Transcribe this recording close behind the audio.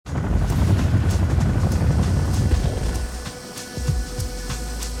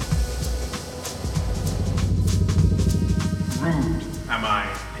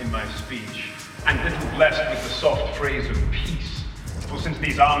phrase of peace. For since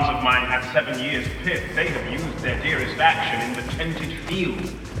these arms of mine have 7 years' pith, they have used their dearest action in the tented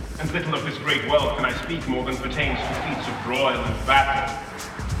field. And little of this great wealth can I speak more than pertains to feats of broil and battle.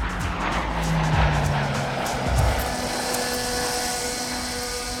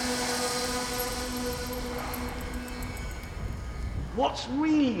 What's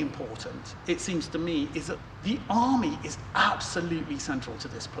really important, it seems to me, is that the army is absolutely central to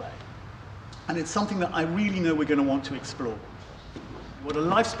this play. And it's something that I really know we're going to want to explore. What a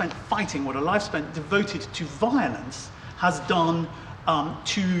life spent fighting, what a life spent devoted to violence has done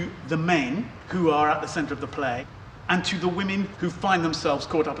to the men who are at the center of the play and to the women who find themselves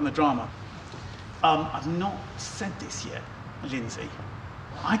caught up in the drama. I've not said this yet, Lindsay.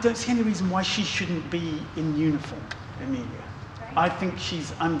 I don't see any reason why she shouldn't be in uniform, Emilia. I think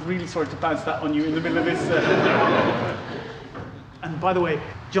I'm really sorry to bounce that on you in the middle of this. And by the way,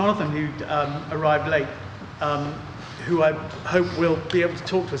 Jonathan, who arrived late, who I hope will be able to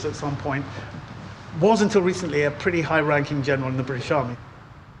talk to us at some point, was until recently a pretty high-ranking general in the British Army.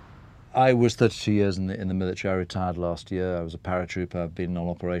 I was 32 years in the military. I retired last year. I was a paratrooper. I've been on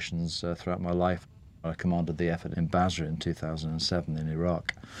operations throughout my life. I commanded the effort in Basra in 2007 in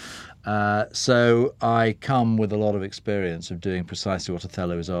Iraq. So I come with a lot of experience of doing precisely what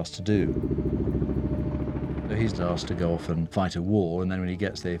Othello is asked to do. He's asked to go off and fight a war, and then when he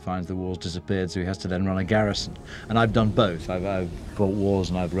gets there he finds the war's disappeared, so he has to then run a garrison. And I've done both. I've fought wars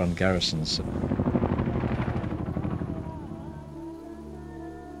and I've run garrisons.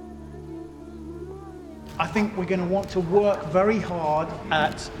 I think we're going to want to work very hard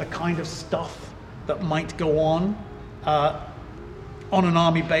at the kind of stuff that might go on an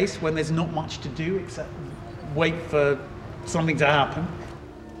army base when there's not much to do except wait for something to happen.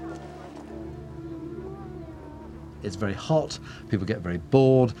 It's very hot, people get very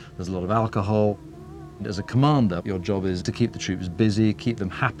bored, there's a lot of alcohol. As a commander, your job is to keep the troops busy, keep them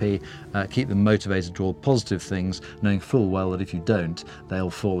happy, keep them motivated to all positive things, knowing full well that if you don't,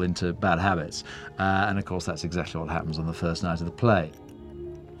 they'll fall into bad habits. And of course, that's exactly what happens on the first night of the play.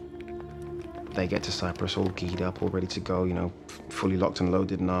 They get to Cyprus all geared up, all ready to go, fully locked and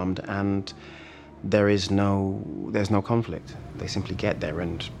loaded and armed, and there's no conflict. They simply get there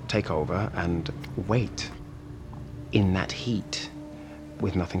and take over and wait in that heat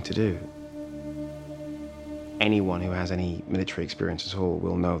with nothing to do. Anyone who has any military experience at all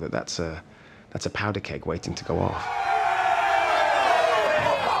will know that that's a powder keg waiting to go off.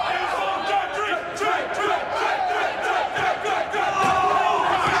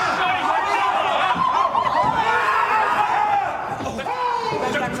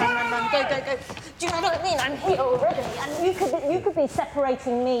 Go. Do you know what I mean? I'm here already, and you could be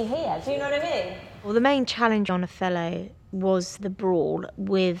separating me here. Do you know what I mean? Well, the main challenge on Othello was the brawl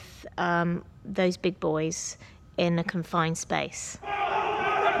with those big boys in a confined space.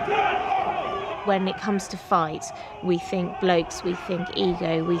 When it comes to fights, we think blokes, we think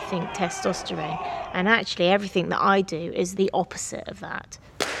ego, we think testosterone, and actually everything that I do is the opposite of that.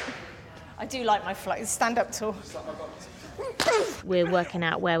 I do like my stand-up tall. We're working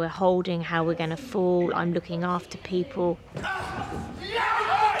out where we're holding, how we're going to fall. I'm looking after people.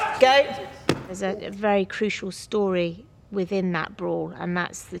 Go. There's a very crucial story within that brawl, and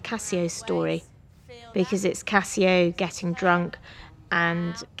that's the Cassio story, because it's Cassio getting drunk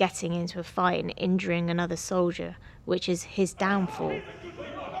and getting into a fight and injuring another soldier, which is his downfall.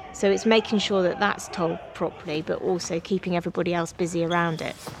 So it's making sure that that's told properly, but also keeping everybody else busy around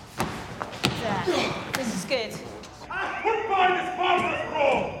it. There. This is good.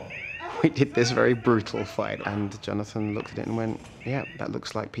 We did this very brutal fight, and Jonathan looked at it and went, yeah, that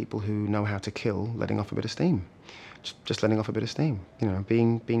looks like people who know how to kill, letting off a bit of steam. Just letting off a bit of steam,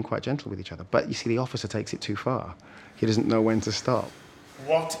 being quite gentle with each other. But you see, the officer takes it too far. He doesn't know when to stop.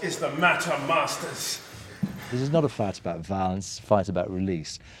 What is the matter, masters? This is not a fight about violence, it's a fight about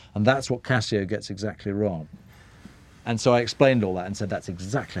release. And that's what Cassio gets exactly wrong. And so I explained all that and said that's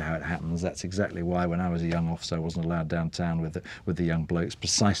exactly how it happens. That's exactly why when I was a young officer I wasn't allowed downtown with the young blokes,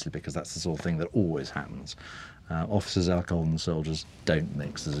 precisely because that's the sort of thing that always happens. Officers, alcohol and soldiers don't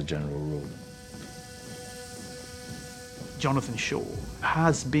mix as a general rule. Jonathan Shaw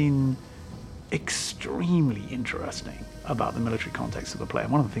has been extremely interesting about the military context of the play.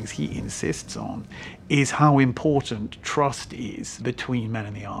 And one of the things he insists on is how important trust is between men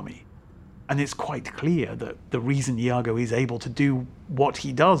in the army. And it's quite clear that the reason Iago is able to do what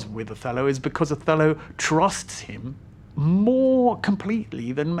he does with Othello is because Othello trusts him more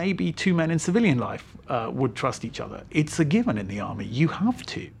completely than maybe two men in civilian life would trust each other. It's a given in the army. You have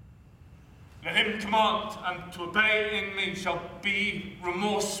to. Let him command, and to obey in me shall be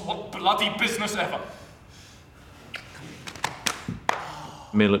remorse what bloody business ever.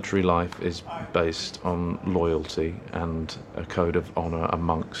 Military life is based on loyalty and a code of honour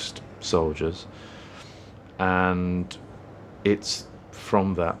amongst soldiers, and it's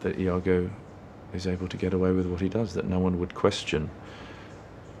from that Iago is able to get away with what he does, that no one would question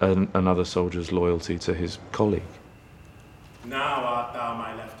another soldier's loyalty to his colleague. Now art thou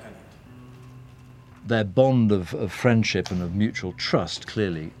my lieutenant. Their bond of friendship and of mutual trust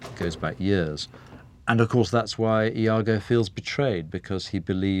clearly goes back years. And of course that's why Iago feels betrayed, because he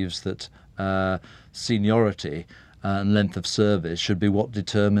believes that seniority and length of service should be what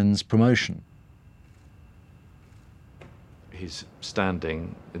determines promotion. His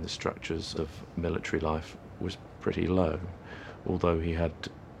standing in the structures of military life was pretty low, although he had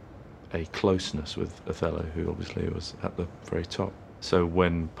a closeness with Othello, who obviously was at the very top. So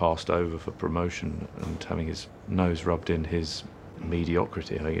when passed over for promotion and having his nose rubbed in his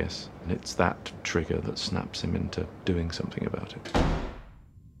mediocrity, I guess, and it's that trigger that snaps him into doing something about it.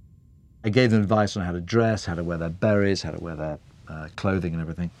 I gave them advice on how to dress, how to wear their berets, how to wear their clothing and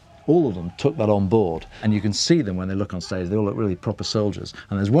everything. All of them took that on board, and you can see them when they look on stage. They all look really proper soldiers.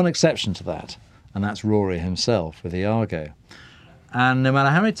 And there's one exception to that, and that's Rory himself with Iago. And no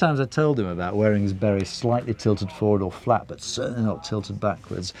matter how many times I told him about wearing his beret slightly tilted forward or flat, but certainly not tilted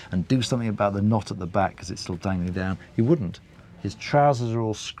backwards, and do something about the knot at the back because it's still dangling down, he wouldn't. His trousers are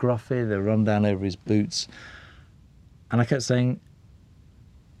all scruffy, they run down over his boots. And I kept saying,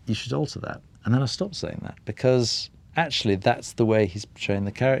 you should alter that. And then I stopped saying that, because actually that's the way he's portraying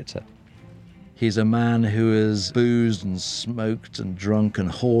the character. He's a man who has boozed and smoked and drunk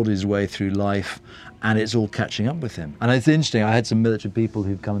and whored his way through life, and it's all catching up with him. And it's interesting, I had some military people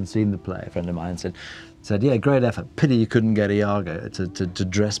who've come and seen the play, a friend of mine said, yeah, great effort, pity you couldn't get Iago to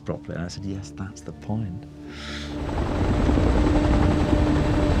dress properly. And I said, yes, that's the point.